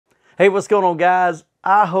Hey, what's going on, guys?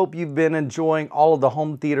 I hope you've been enjoying all of the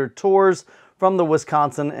home theater tours from the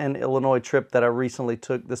Wisconsin and Illinois trip that I recently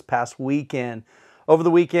took this past weekend. Over the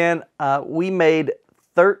weekend, we made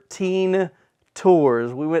 13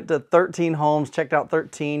 tours. We went to 13 homes, checked out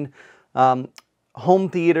 13 home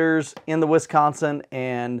theaters in the Wisconsin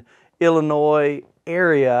and Illinois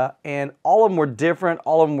area, and all of them were different.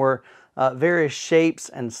 All of them were various shapes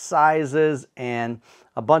and sizes, and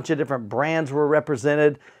a bunch of different brands were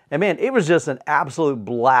represented. And man, it was just an absolute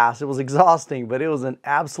blast. It was exhausting, but it was an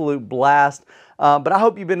absolute blast. But I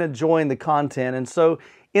hope you've been enjoying the content. And so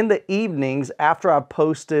in the evenings, after I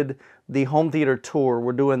posted the home theater tour,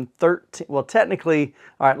 we're doing 13, well, technically,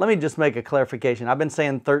 all right, let me just make a clarification. I've been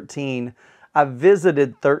saying 13. I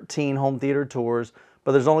visited 13 home theater tours,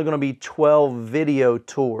 but there's only going to be 12 video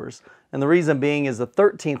tours. And the reason being is the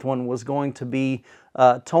 13th one was going to be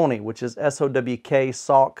Tony, which is SOWK,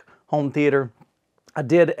 SOC Home Theater. I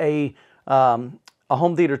did a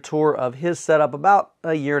home theater tour of his setup about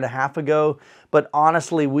a year and a half ago, but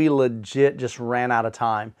honestly, we legit just ran out of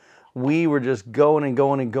time. We were just going and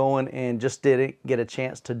going and going and just didn't get a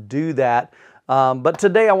chance to do that. But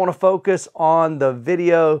today I want to focus on the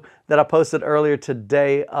video that I posted earlier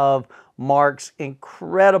today of Mark's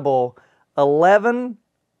incredible 11,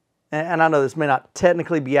 and I know this may not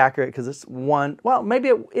technically be accurate because it's one, well, maybe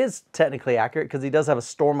it is technically accurate because he does have a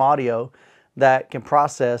Storm Audio that can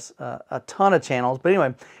process a ton of channels. But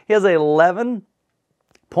anyway, he has a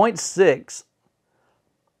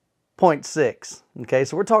 11.6.6. Okay,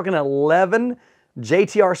 so we're talking 11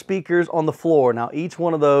 JTR speakers on the floor. Now, each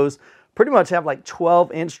one of those pretty much have like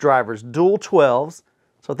 12-inch drivers, dual 12s.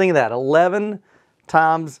 So think of that, 11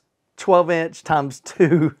 times 12-inch times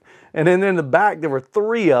 2. And then in the back, there were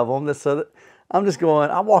 3 of them. So I'm just going,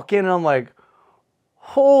 I walk in and I'm like,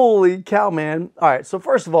 holy cow, man. All right, so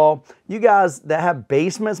first of all, you guys that have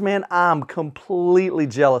basements, man, I'm completely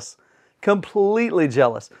jealous. Completely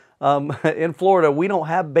jealous. In Florida, we don't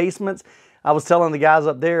have basements. I was telling the guys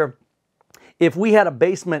up there, if we had a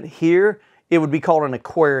basement here, it would be called an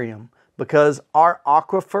aquarium because our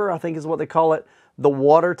aquifer, I think is what they call it, the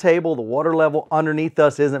water table, the water level underneath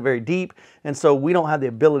us isn't very deep, and so we don't have the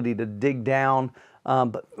ability to dig down.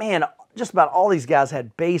 But man, just about all these guys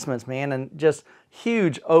had basements, man, and just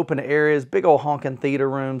huge open areas, big old honking theater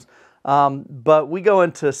rooms. But we go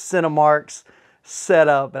into Cinemark's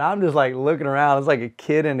setup, and I'm just like looking around. It's like a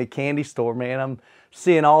kid in a candy store, man. I'm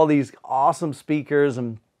seeing all these awesome speakers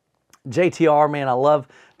and JTR, man. I love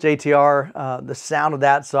JTR, the sound of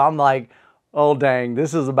that. So I'm like, oh dang,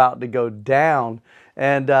 this is about to go down.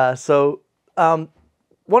 And so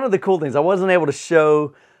one of the cool things, I wasn't able to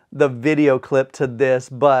show the video clip to this,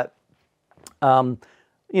 but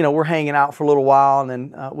you know, we're hanging out for a little while, and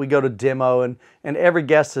then we go to demo, and every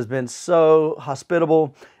guest has been so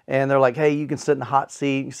hospitable, and they're like, hey, you can sit in the hot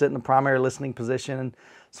seat, you can sit in the primary listening position. And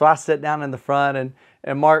so I sit down in the front,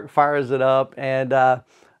 and Mark fires it up, and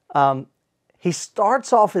he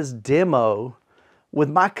starts off his demo with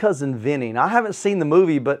My Cousin Vinny. Now, I haven't seen the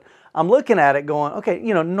movie, but I'm looking at it going, okay,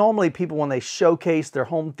 you know, normally people, when they showcase their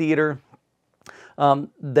home theater,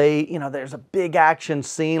 there's a big action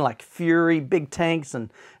scene like Fury, big tanks and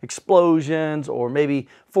explosions, or maybe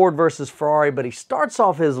Ford versus Ferrari. But he starts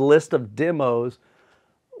off his list of demos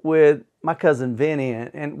with My Cousin Vinny,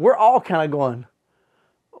 and we're all kind of going,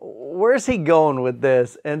 where's he going with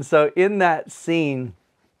this? And so in that scene,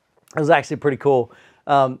 it was actually pretty cool.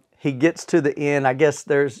 He gets to the end. I guess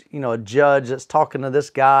there's, you know, a judge that's talking to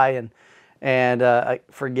this guy, and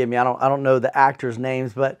forgive me, I don't know the actors'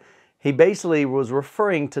 names, but he basically was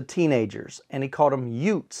referring to teenagers, and he called them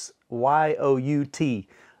Youths, Y-O-U-T.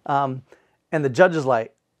 And the judge is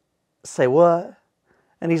like, say what?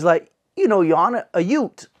 And he's like, you know, Your Honor, a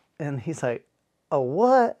Youth. And he's like, a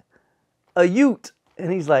what? A Youth.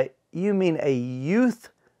 And he's like, you mean a youth?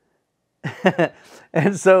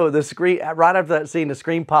 And so the screen, right after that scene, the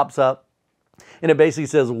screen pops up, and it basically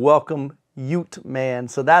says, welcome, Youthman.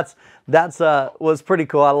 So that's was pretty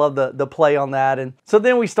cool. I love the play on that. And so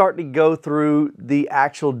then we start to go through the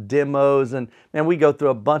actual demos, and we go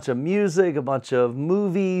through a bunch of music, a bunch of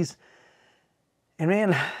movies, and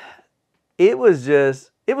man, it was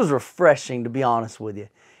refreshing, to be honest with you.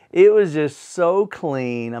 It was just so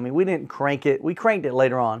clean. I mean, we didn't crank it. We cranked it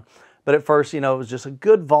later on, but at first, you know, it was just a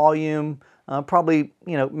good volume, probably,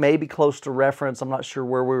 you know, maybe close to reference. I'm not sure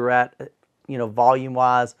where we were at, you know,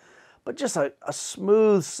 volume-wise, but just a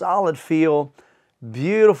smooth, solid feel,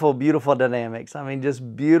 beautiful, beautiful dynamics. I mean,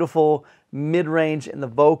 just beautiful mid-range in the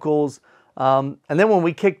vocals. And then when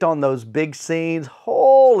we kicked on those big scenes,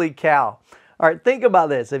 holy cow. All right, think about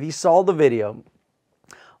this. If you saw the video,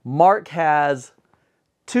 Mark has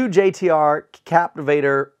two JTR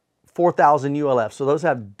Captivator 4000 ULF. So those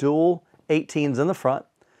have dual 18s in the front.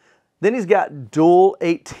 Then he's got dual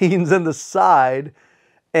 18s in the side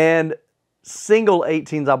and single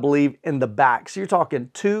 18s, I believe, in the back. So you're talking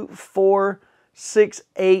 2, 4, 6,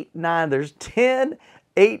 8, 9. There's 10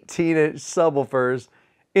 18-inch subwoofers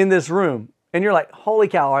in this room. And you're like, holy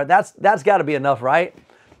cow, all right, that's got to be enough, right?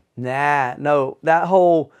 Nah, no. That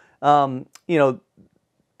whole,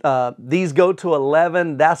 these go to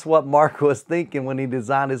 11, that's what Mark was thinking when he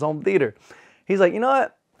designed his home theater. He's like, you know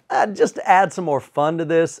what? Just to add some more fun to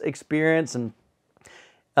this experience and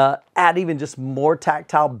add even just more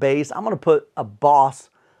tactile bass, I'm going to put a Boss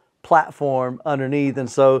platform underneath. And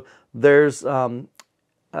so there's, I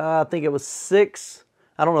think it was 6,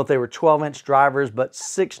 I don't know if they were 12-inch drivers, but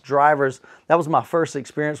 6 drivers. That was my first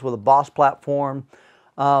experience with a Boss platform.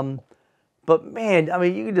 But man, I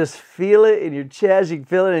mean, you can just feel it in your chest, you can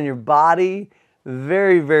feel it in your body.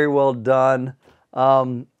 Very, very well done.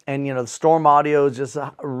 And the Storm Audio is just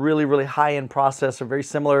a really, really high-end processor, very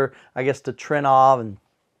similar, I guess, to Trenov.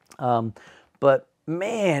 But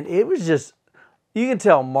man, it was just, you can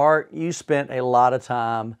tell, Mark, you spent a lot of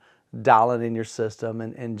time dialing in your system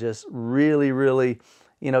and just really, really,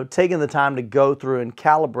 taking the time to go through and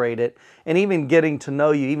calibrate it, and even getting to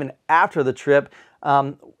know you even after the trip.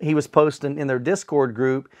 He was posting in their Discord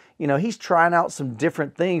group, he's trying out some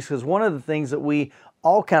different things, because one of the things that we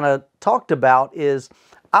all kind of talked about is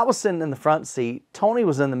I was sitting in the front seat, Tony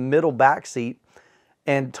was in the middle back seat,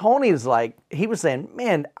 and Tony was like, he was saying,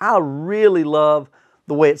 man, I really love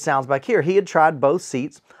the way it sounds back here. He had tried both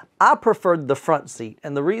seats. I preferred the front seat,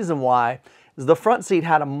 and the reason why is the front seat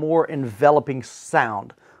had a more enveloping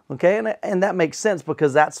sound. Okay, and that makes sense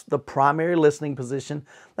because that's the primary listening position.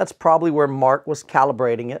 That's probably where Mark was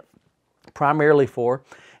calibrating it primarily for.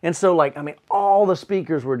 And so, all the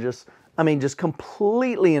speakers were just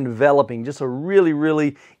completely enveloping, just a really,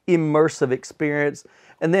 really immersive experience.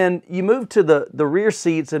 And then you move to the rear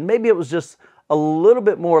seats, and maybe it was just a little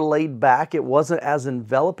bit more laid back. It wasn't as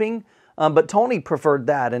enveloping, but Tony preferred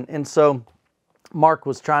that. And so Mark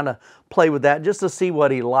was trying to play with that just to see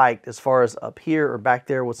what he liked as far as up here or back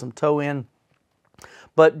there with some toe in.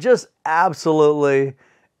 But just absolutely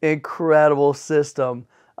incredible system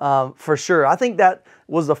for sure. I think that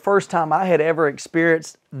was the first time I had ever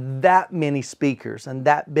experienced that many speakers and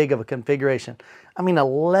that big of a configuration.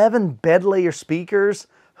 11 bed layer speakers.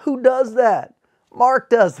 Who does that? Mark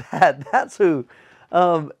does that. That's who.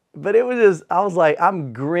 But it was just, I was like,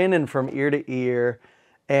 I'm grinning from ear to ear.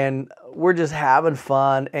 And we're just having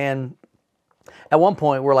fun. And at one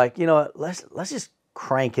point, we're like, let's just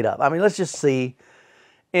crank it up. Let's just see.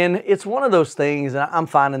 And it's one of those things, and I'm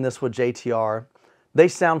finding this with JTR. They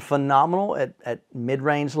sound phenomenal at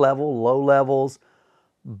mid-range level, low levels.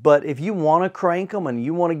 But if you want to crank them and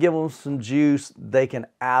you want to give them some juice, they can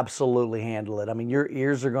absolutely handle it. Your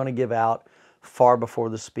ears are going to give out far before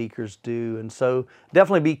the speakers do. And so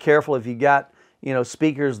definitely be careful if you got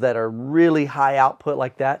speakers that are really high output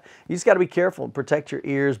like that. You just got to be careful and protect your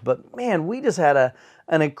ears. But man, we just had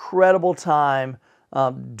an incredible time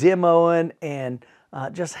demoing and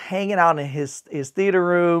just hanging out in his theater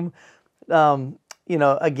room.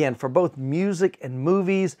 Again, for both music and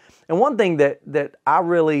movies. And one thing that I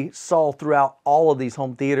really saw throughout all of these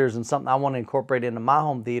home theaters, and something I want to incorporate into my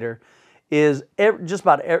home theater, is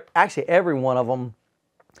actually every one of them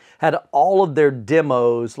had all of their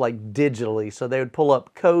demos digitally. So they would pull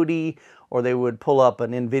up Kodi, or they would pull up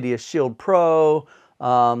an NVIDIA Shield Pro.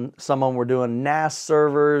 Some of them were doing NAS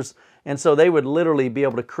servers. And so they would literally be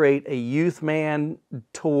able to create a Youthman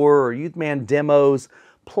tour or Youthman demos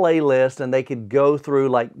playlist, and they could go through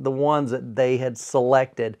the ones that they had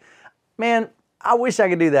selected. Man, I wish I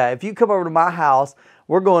could do that. If you come over to my house,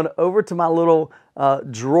 we're going over to my little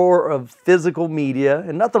drawer of physical media,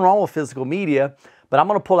 and nothing wrong with physical media, but I'm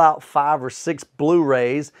going to pull out 5 or 6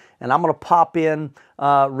 Blu-rays, and I'm going to pop in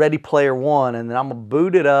Ready Player One, and then I'm going to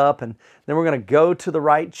boot it up, and then we're going to go to the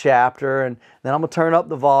right chapter, and then I'm going to turn up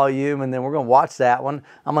the volume, and then we're going to watch that one.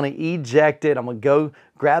 I'm going to eject it. I'm going to go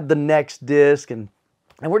grab the next disc, and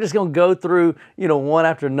we're just going to go through, one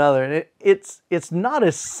after another. And it's not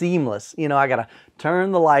as seamless. I got to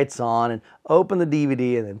turn the lights on and open the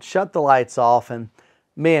DVD and then shut the lights off. And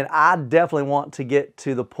man, I definitely want to get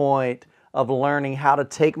to the point of learning how to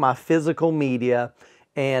take my physical media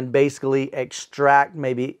and basically extract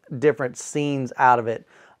maybe different scenes out of it.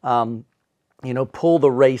 Pull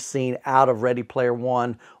the race scene out of Ready Player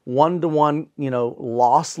One, one-to-one,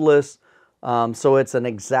 lossless. So it's an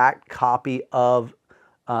exact copy of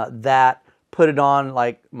that, put it on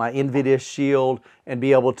like my NVIDIA Shield and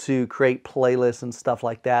be able to create playlists and stuff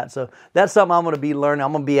like that. So that's something I'm going to be learning.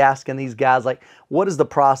 I'm going to be asking these guys, like, what is the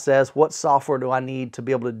process? What software do I need to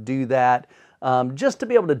be able to do that? Just to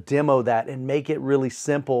be able to demo that and make it really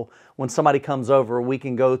simple. When somebody comes over, we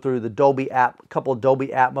can go through the couple of Dolby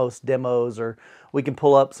Atmos demos, or we can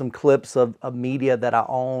pull up some clips of media that I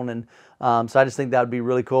own. And so I just think that would be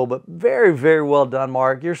really cool. But very, very well done,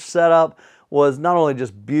 Mark. Your setup was not only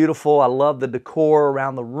just beautiful, I love the decor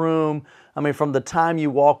around the room. I mean, from the time you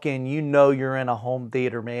walk in, you know you're in a home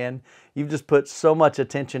theater, man. You've just put so much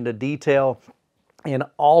attention to detail in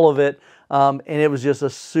all of it. And it was just a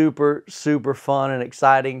super, super fun and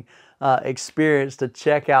exciting experience to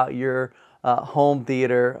check out your home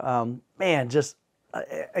theater. Man, just,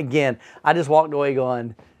 again, I just walked away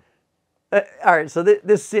going, all right, so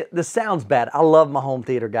this sounds bad. I love my home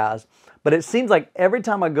theater, guys. But it seems like every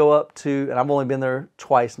time I go up to, and I've only been there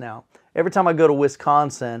twice now, every time I go to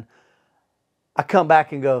Wisconsin, I come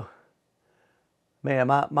back and go, man,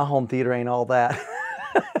 my home theater ain't all that.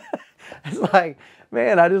 It's like,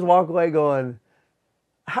 man, I just walk away going,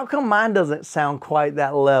 how come mine doesn't sound quite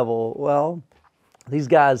that level? Well, these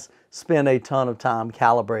guys spend a ton of time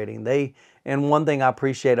calibrating. And one thing I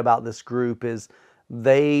appreciate about this group is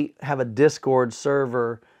they have a Discord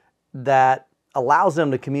server that allows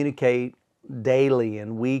them to communicate daily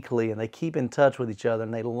and weekly, and they keep in touch with each other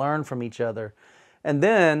and they learn from each other. And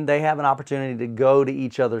then they have an opportunity to go to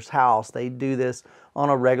each other's house. They do this on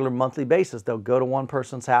a regular monthly basis. They'll go to one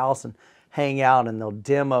person's house and hang out, and they'll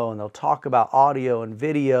demo, and they'll talk about audio and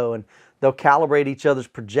video, and they'll calibrate each other's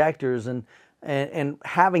projectors. And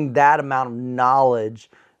having that amount of knowledge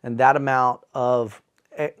and that amount of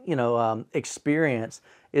experience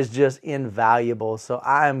is just invaluable. So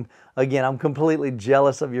I'm completely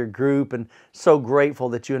jealous of your group and so grateful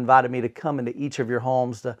that you invited me to come into each of your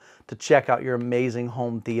homes to check out your amazing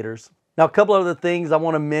home theaters. Now, a couple other things I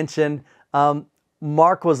want to mention.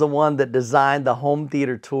 Mark was the one that designed the Home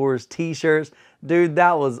Theater Tours t-shirts. Dude,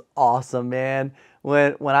 that was awesome, man.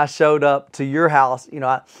 When I showed up to your house,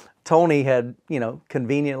 Tony had,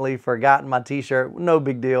 conveniently forgotten my t-shirt. No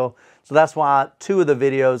big deal. So that's why 2 of the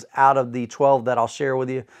videos out of the 12 that I'll share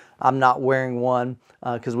with you, I'm not wearing one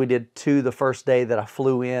because we did 2 the first day that I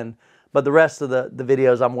flew in. But the rest of the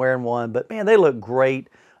videos, I'm wearing one. But man, they look great.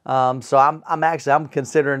 So I'm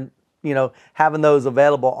considering, having those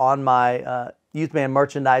available on my Youthman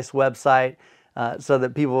merchandise website. So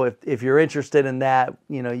that people, if you're interested in that,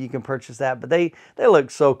 you can purchase that. But they look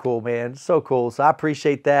so cool, man. So cool. So I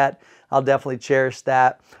appreciate that. I'll definitely cherish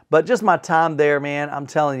that. But just my time there, man, I'm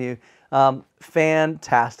telling you,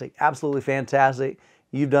 fantastic. Absolutely fantastic.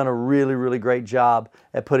 You've done a really, really great job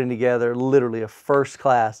at putting together literally a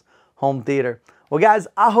first-class home theater. Well, guys,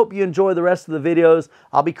 I hope you enjoy the rest of the videos.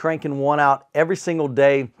 I'll be cranking one out every single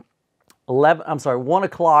day. 1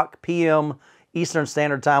 o'clock p.m. Eastern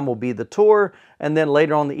Standard Time will be the tour, and then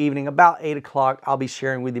later on in the evening, about 8 o'clock, I'll be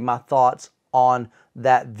sharing with you my thoughts on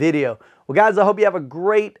that video. Well, guys, I hope you have a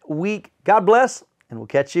great week. God bless, and we'll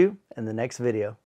catch you in the next video.